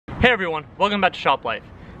Hey everyone, welcome back to Shop Life.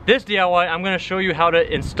 This DIY, I'm going to show you how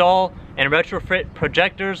to install and retrofit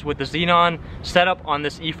projectors with the xenon setup on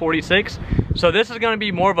this E46. So this is going to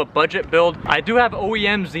be more of a budget build. I do have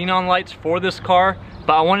OEM xenon lights for this car,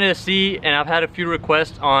 but I wanted to see, and I've had a few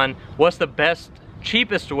requests on what's the best,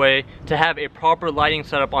 cheapest way to have a proper lighting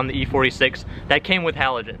setup on the E46 that came with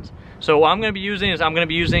halogens. So what I'm going to be using is I'm going to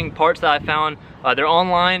be using parts that I found. They're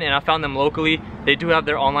online and I found them locally. They do have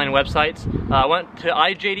their online websites. I went to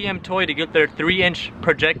iJDMToy to get their 3-inch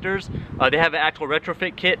projectors. They have an actual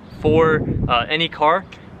retrofit kit for any car,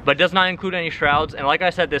 but does not include any shrouds. And like I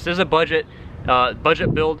said, this is a budget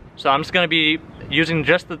build, so I'm just going to be using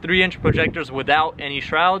just the 3-inch projectors without any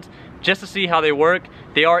shrouds, just to see how they work.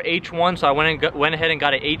 They are H1, so I went ahead and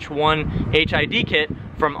got an H1 HID kit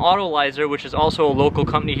from AutoLizer, which is also a local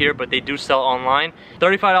company here, but they do sell online.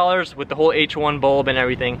 $35 with the whole H1 bulb and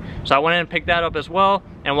everything. So I went ahead and picked that up as well.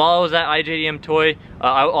 And while I was at iJDMToy,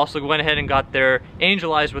 I also went ahead and got their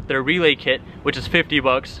Angelize with their relay kit, which is 50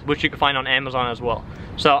 bucks, which you can find on Amazon as well.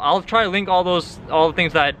 So I'll try to link all the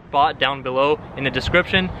things that I bought down below in the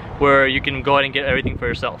description, where you can go ahead and get everything for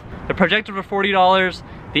yourself. The projector for $40,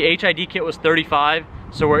 the HID kit was $35,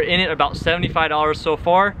 so we're in it about $75 so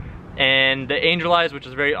far. And the Angelize, which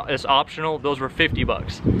is optional, those were 50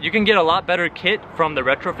 bucks. You can get a lot better kit from the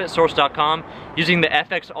retrofitsource.com using the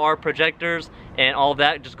FXR projectors and all of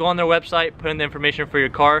that. Just go on their website, put in the information for your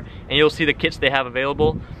car, and you'll see the kits they have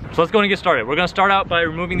available. So let's go and get started. We're gonna start out by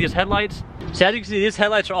removing these headlights. So as you can see, these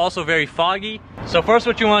headlights are also very foggy. So first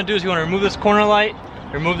what you wanna do is you wanna remove this corner light,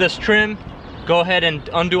 remove this trim, go ahead and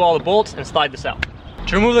undo all the bolts and slide this out.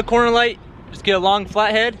 To remove the corner light, just get a long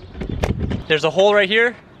flathead. There's a hole right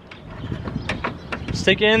here.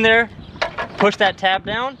 Stick it in there, push that tab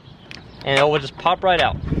down, and it will just pop right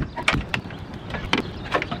out.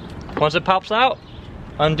 Once it pops out,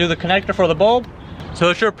 undo the connector for the bulb. So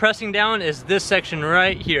what you're pressing down is this section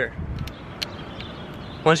right here.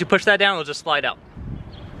 Once you push that down, it'll just slide out.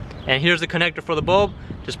 And here's the connector for the bulb.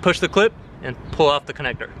 Just push the clip and pull off the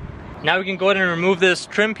connector. Now we can go ahead and remove this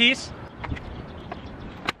trim piece.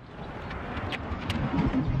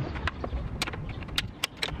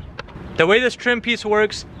 The way this trim piece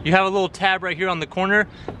works, you have a little tab right here on the corner.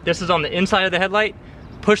 This is on the inside of the headlight.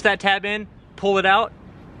 Push that tab in, pull it out.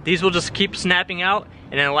 These will just keep snapping out.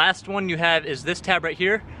 And then the last one you have is this tab right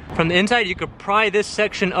here. From the inside, you could pry this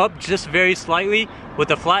section up just very slightly with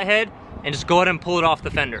the flathead and just go ahead and pull it off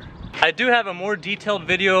the fender. I do have a more detailed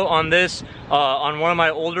video on this on one of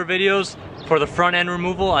my older videos for the front end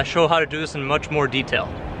removal. I show how to do this in much more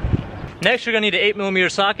detail. Next, you're gonna need an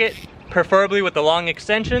 8mm socket, preferably with a long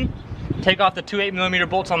extension. Take off the two 8mm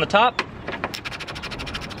bolts on the top.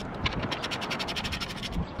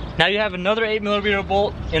 Now you have another 8mm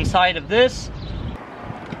bolt inside of this.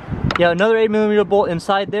 You have another 8mm bolt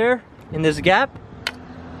inside there in this gap.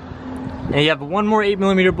 And you have one more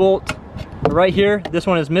 8mm bolt right here. This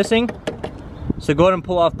one is missing. So go ahead and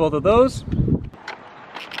pull off both of those.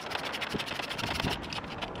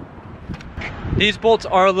 These bolts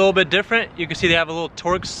are a little bit different. You can see they have a little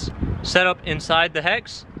Torx set up inside the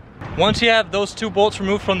hex. Once you have those two bolts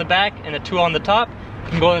removed from the back and the two on the top,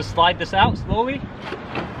 you can go and slide this out slowly.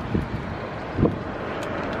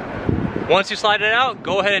 Once you slide it out,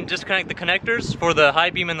 go ahead and disconnect the connectors for the high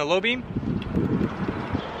beam and the low beam.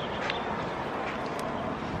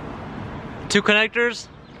 Two connectors.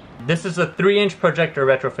 This is a 3-inch projector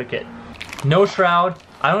retrofit kit. No shroud.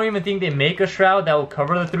 I don't even think they make a shroud that will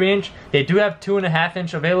cover the 3-inch. They do have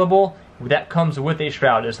 2.5-inch available. That comes with a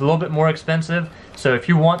shroud. It's a little bit more expensive, so if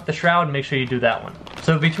you want the shroud, make sure you do that one.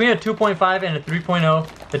 So between a 2.5 and a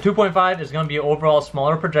 3.0, the 2.5 is going to be an overall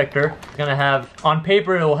smaller projector. It's going to have, on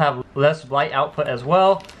paper, it will have less light output as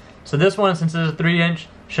well. So this one, since it's a 3-inch,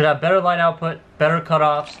 should have better light output, better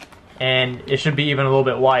cutoffs, and it should be even a little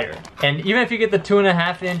bit wider. And even if you get the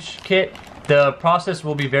 2.5-inch kit, the process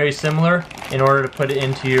will be very similar in order to put it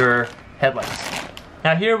into your headlights.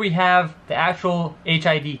 Now here we have the actual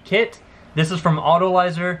HID kit. This is from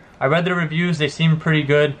AutoLizer. I read the reviews, they seem pretty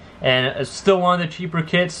good, and it's still one of the cheaper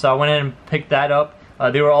kits, so I went in and picked that up.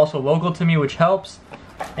 They were also local to me, which helps.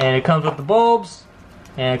 And it comes with the bulbs,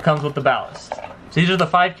 and it comes with the ballast. So these are the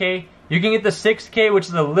 5K. You can get the 6K, which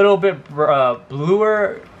is a little bit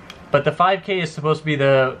bluer, but the 5K is supposed to be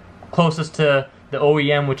the closest to the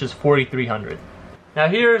OEM, which is 4300. Now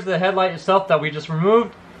here's the headlight itself that we just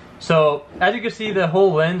removed. So as you can see, the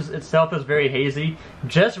whole lens itself is very hazy.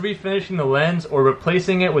 Just refinishing the lens or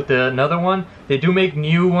replacing it with another one. They do make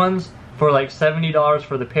new ones for like $70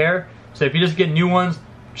 for the pair. So if you just get new ones,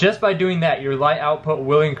 just by doing that, your light output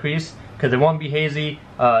will increase because it won't be hazy.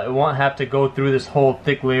 It won't have to go through this whole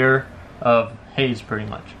thick layer of haze pretty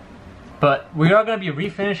much. But we are going to be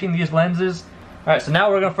refinishing these lenses. Alright, so now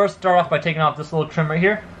we're going to first start off by taking off this little trim right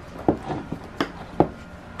here.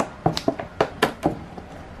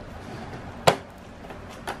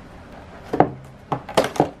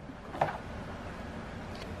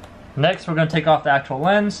 Next, we're going to take off the actual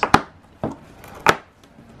lens.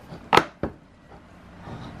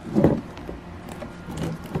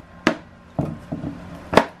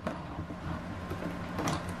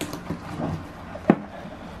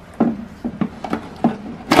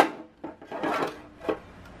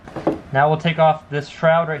 Now we'll take off this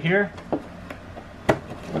shroud right here.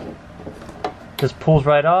 Just pulls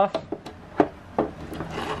right off.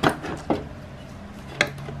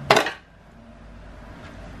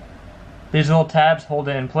 These little tabs hold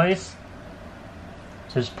it in place.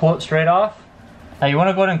 So just pull it straight off. Now you want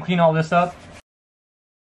to go ahead and clean all this up.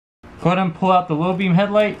 Go ahead and pull out the low beam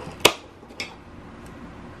headlight.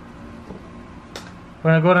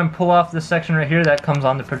 We're going to go ahead and pull off this section right here that comes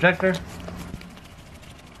on the projector.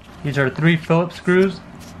 These are 3 Phillips screws.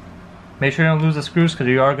 Make sure you don't lose the screws because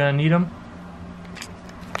you are going to need them.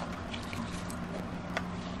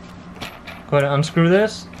 Go ahead and unscrew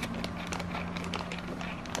this.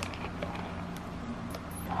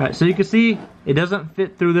 Alright, so you can see it doesn't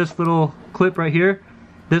fit through this little clip right here.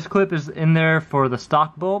 This clip is in there for the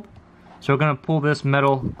stock bulb. So we're going to pull this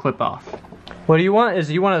metal clip off. What you want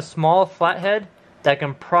is you want a small flathead that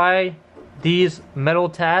can pry these metal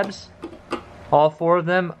tabs, all 4 of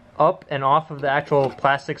them, up and off of the actual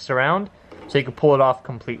plastic surround so you can pull it off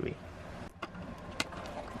completely.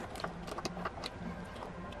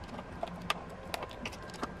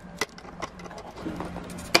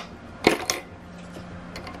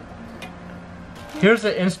 Here's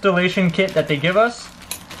the installation kit that they give us.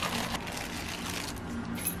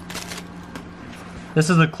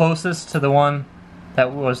 This is the closest to the one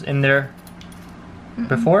that was in there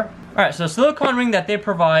before. Alright, so the silicone ring that they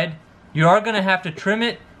provide, you are going to have to trim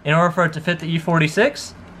it in order for it to fit the E46.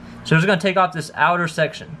 So we're just going to take off this outer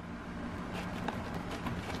section.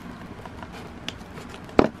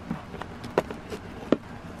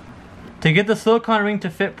 To get the silicone ring to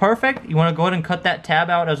fit perfect, you want to go ahead and cut that tab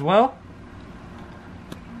out as well.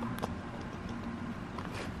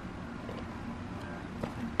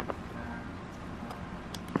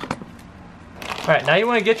 Alright, now you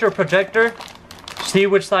want to get your projector, see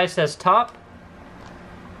which side says top.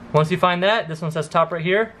 Once you find that, this one says top right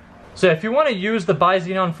here. So if you want to use the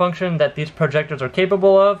bi-xenon function that these projectors are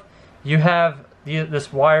capable of, you have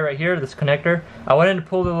this wire right here, this connector. I went in to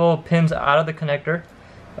pull the little pins out of the connector.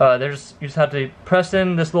 You just have to press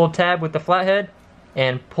in this little tab with the flathead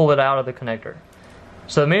and pull it out of the connector.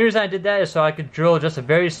 So the main reason I did that is so I could drill just a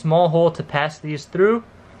very small hole to pass these through.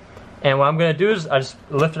 And what I'm going to do is I just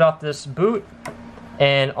lift it off this boot,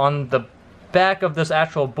 and on the back of this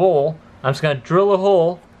actual bowl, I'm just going to drill a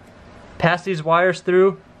hole, pass these wires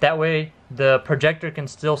through, that way the projector can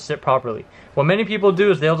still sit properly. What many people do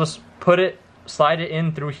is they'll just slide it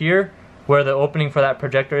in through here where the opening for that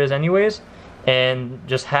projector is anyways, and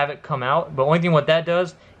just have it come out. But only thing what that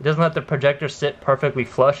does, it doesn't let the projector sit perfectly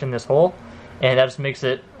flush in this hole, and that just makes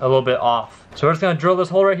it a little bit off. So we're just going to drill this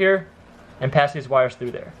hole right here and pass these wires through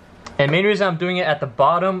there. And the main reason I'm doing it at the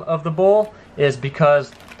bottom of the bowl is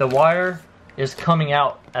because the wire is coming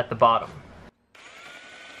out at the bottom.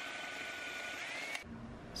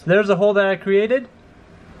 So there's a hole that I created,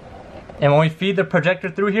 and when we feed the projector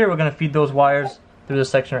through here, we're going to feed those wires through this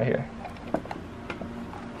section right here.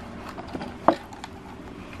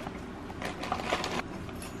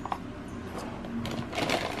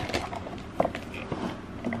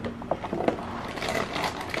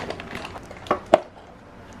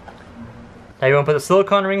 Now you want to put the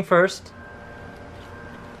silicone ring first.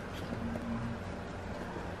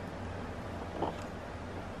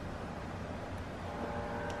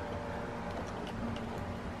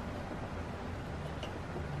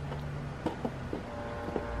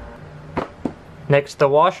 Next, the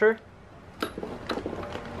washer.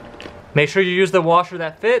 Make sure you use the washer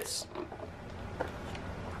that fits.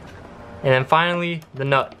 And then finally, the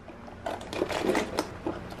nut.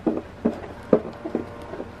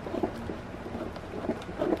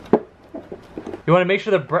 You want to make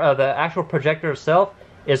sure the actual projector itself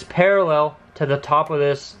is parallel to the top of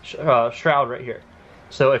this shroud right here.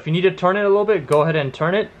 So if you need to turn it a little bit, go ahead and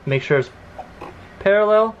turn it. Make sure it's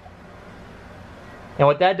parallel. And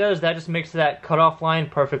what that does, that just makes that cutoff line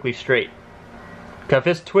perfectly straight. Because if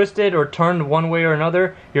it's twisted or turned one way or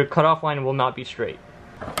another, your cutoff line will not be straight.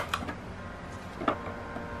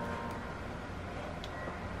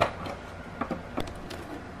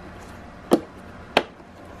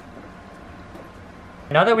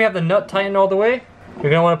 Now that we have the nut tightened all the way, You're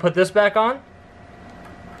gonna wanna put this back on.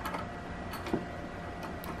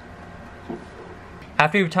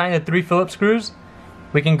 After you've tightened the 3 Phillips screws,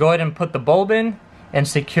 we can go ahead and put the bulb in and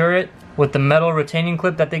secure it with the metal retaining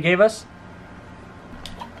clip that they gave us.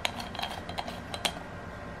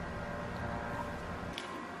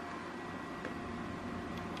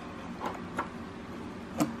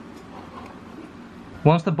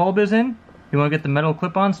 Once the bulb is in, you want to get the metal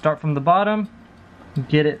clip on, start from the bottom,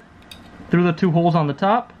 get it through the 2 holes on the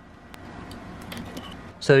top.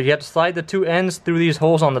 So you have to slide the 2 ends through these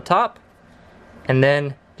holes on the top, and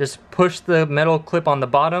then just push the metal clip on the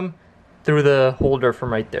bottom through the holder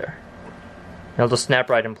from right there. It'll just snap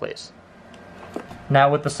right in place.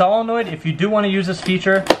 Now with the solenoid, if you do want to use this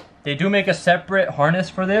feature, they do make a separate harness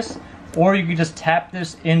for this, or you can just tap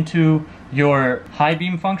this into your high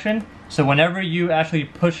beam function. So whenever you actually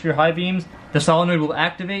push your high beams, the solenoid will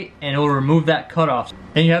activate and it will remove that cutoff.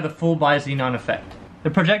 Then you have the full bi-xenon effect. The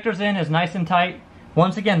projector's in is nice and tight.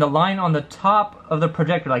 Once again, the line on the top of the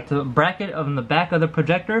projector, like the bracket on the back of the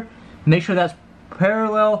projector, make sure that's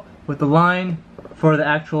parallel with the line for the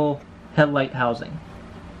actual headlight housing.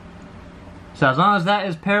 So as long as that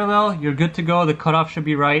is parallel, you're good to go. The cutoff should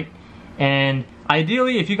be right. And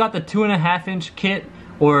ideally, if you got the 2.5-inch kit,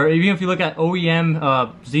 or even if you look at OEM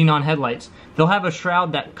xenon headlights, they'll have a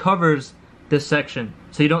shroud that covers this section,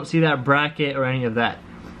 so you don't see that bracket or any of that.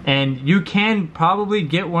 And you can probably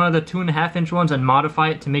get one of the 2.5-inch ones and modify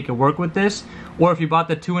it to make it work with this. Or if you bought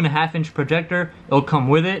the 2.5-inch projector, it'll come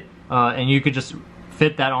with it, and you could just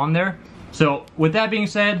fit that on there. So with that being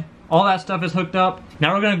said, all that stuff is hooked up.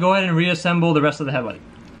 Now we're gonna go ahead and reassemble the rest of the headlight.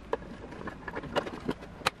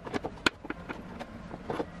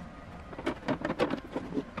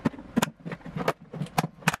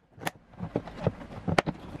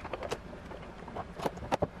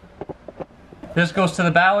 This goes to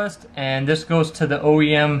the ballast, and this goes to the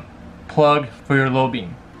OEM plug for your low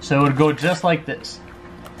beam. So it would go just like this.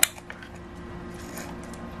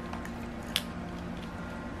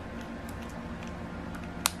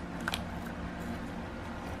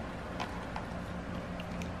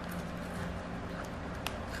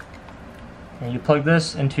 And you plug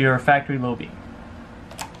this into your factory low beam.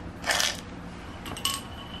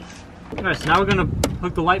 Alright, so now we're going to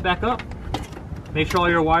hook the light back up. Make sure all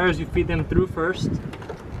your wires, you feed them through first.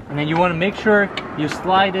 And then you want to make sure you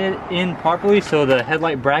slide it in properly so the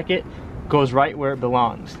headlight bracket goes right where it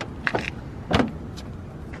belongs.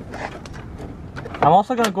 I'm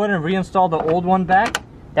also going to go ahead and reinstall the old one back.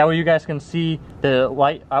 That way you guys can see the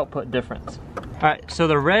light output difference. Alright, so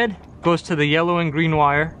the red goes to the yellow and green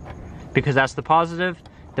wire because that's the positive.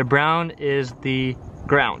 The brown is the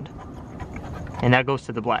ground. And that goes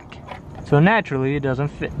to the black. So naturally it doesn't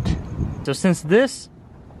fit. So since this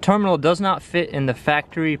terminal does not fit in the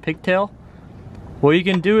factory pigtail, what you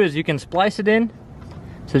can do is you can splice it in.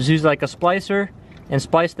 So just use like a splicer and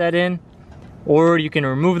splice that in. Or you can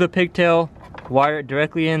remove the pigtail, wire it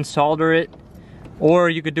directly in, solder it. Or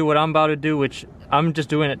you could do what I'm about to do, which I'm just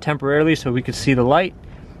doing it temporarily so we can see the light.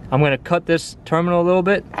 I'm going to cut this terminal a little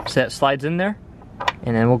bit so that slides in there.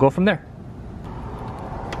 And then we'll go from there.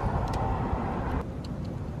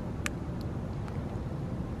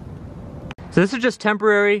 So this is just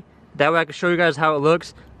temporary, that way I can show you guys how it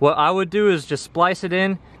looks. What I would do is just splice it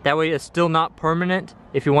in, that way it's still not permanent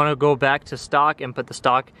if you want to go back to stock and put the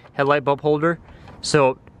stock headlight bulb holder.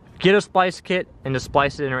 So get a splice kit and just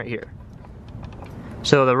splice it in right here.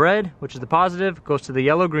 So the red, which is the positive, goes to the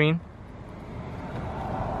yellow green.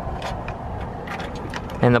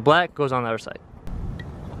 And the black goes on the other side.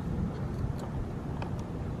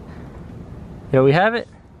 There we have it.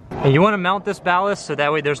 And you want to mount this ballast so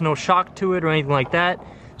that way there's no shock to it or anything like that.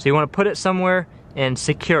 So you want to put it somewhere and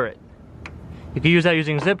secure it. You can use that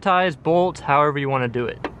using zip ties, bolts, however you want to do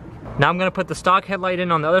it. Now I'm going to put the stock headlight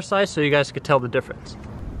in on the other side so you guys can tell the difference.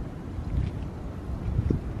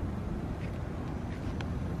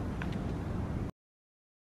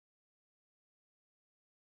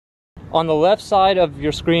 On the left side of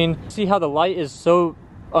your screen, see how the light is so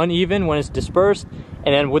uneven when it's dispersed,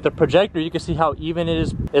 and then with the projector you can see how even it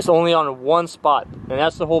is. It's only on one spot, and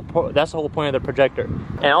that's the whole point of the projector.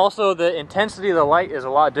 And also the intensity of the light is a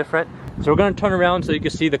lot different. So we're going to turn around so you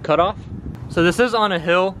can see the cutoff. So this is on a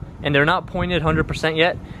hill and they're not pointed 100%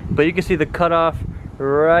 yet, but you can see the cutoff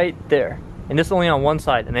right there, and this is only on one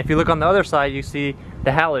side. And if you look on the other side, you see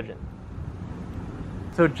the halogen.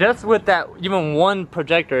 So just with that, even one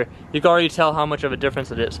projector, you can already tell how much of a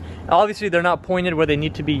difference it is. Obviously they're not pointed where they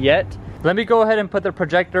need to be yet. Let me go ahead and put the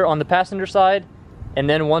projector on the passenger side, and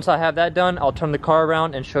then once I have that done, I'll turn the car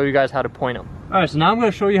around and show you guys how to point them. Alright, so now I'm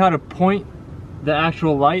going to show you how to point the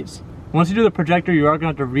actual lights. Once you do the projector, you are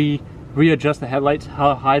going to have to readjust the headlights,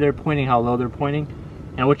 how high they're pointing, how low they're pointing.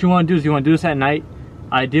 And what you want to do is you want to do this at night,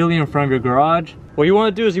 ideally in front of your garage. What you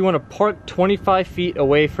want to do is you want to park 25 feet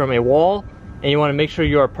away from a wall, and you want to make sure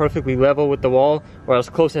you are perfectly level with the wall, or as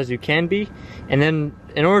close as you can be. And then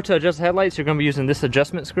in order to adjust the headlights, you're going to be using this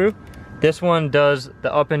adjustment screw. This one does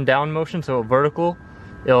the up and down motion, so vertical.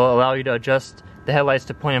 It'll allow you to adjust the headlights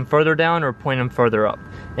to point them further down or point them further up.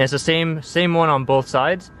 And it's the same one on both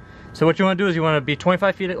sides. So what you want to do is you want to be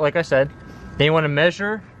 25 feet, like I said. Then you want to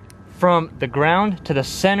measure from the ground to the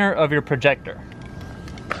center of your projector.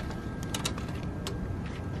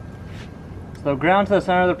 So ground to the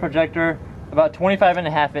center of the projector, about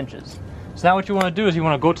 25.5 inches. So now what you want to do is you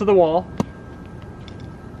want to go to the wall.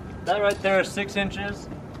 That right there is 6 inches,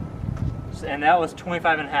 and that was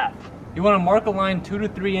 25.5. You want to mark a line 2 to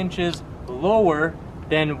 3 inches lower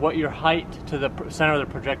than what your height to the center of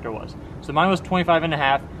the projector was. So mine was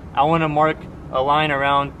 25.5. I want to mark a line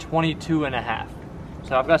around 22.5.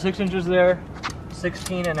 So I've got 6 inches there,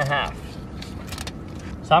 16.5.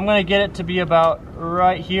 So I'm going to get it to be about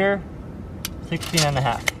right here,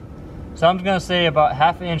 16.5. So I'm going to say about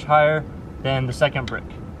 ½ an inch higher than the second brick.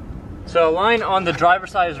 So a line on the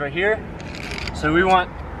driver's side is right here. So we want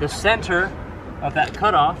the center of that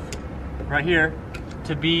cutoff right here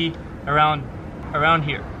to be around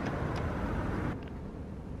here.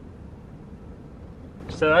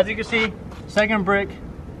 So as you can see, second brick,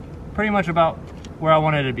 pretty much about where I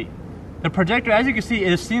want it to be. The projector, as you can see,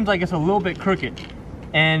 it seems like it's a little bit crooked.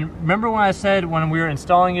 And remember when I said when we were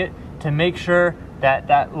installing it to make sure that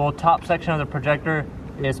that little top section of the projector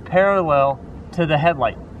is parallel to the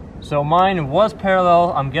headlight. So mine was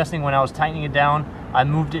parallel. I'm guessing when I was tightening it down, I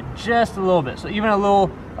moved it just a little bit. So even a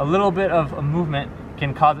little bit of a movement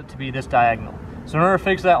can cause it to be this diagonal. So in order to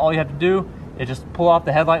fix that, all you have to do is just pull off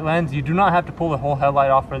the headlight lens. You do not have to pull the whole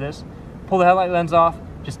headlight off for this. Pull the headlight lens off,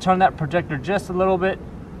 just turn that projector just a little bit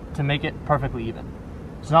to make it perfectly even.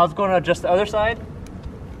 So now let's go and adjust the other side.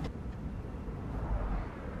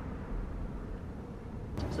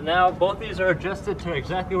 So now both these are adjusted to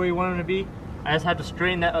exactly where you want them to be. I just have to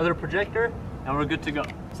straighten that other projector and we're good to go.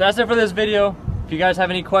 So that's it for this video. If you guys have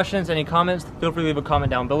any questions, any comments, feel free to leave a comment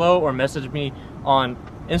down below or message me on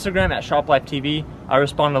Instagram at ShopLifeTV. I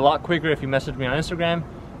respond a lot quicker if you message me on Instagram.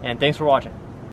 And thanks for watching.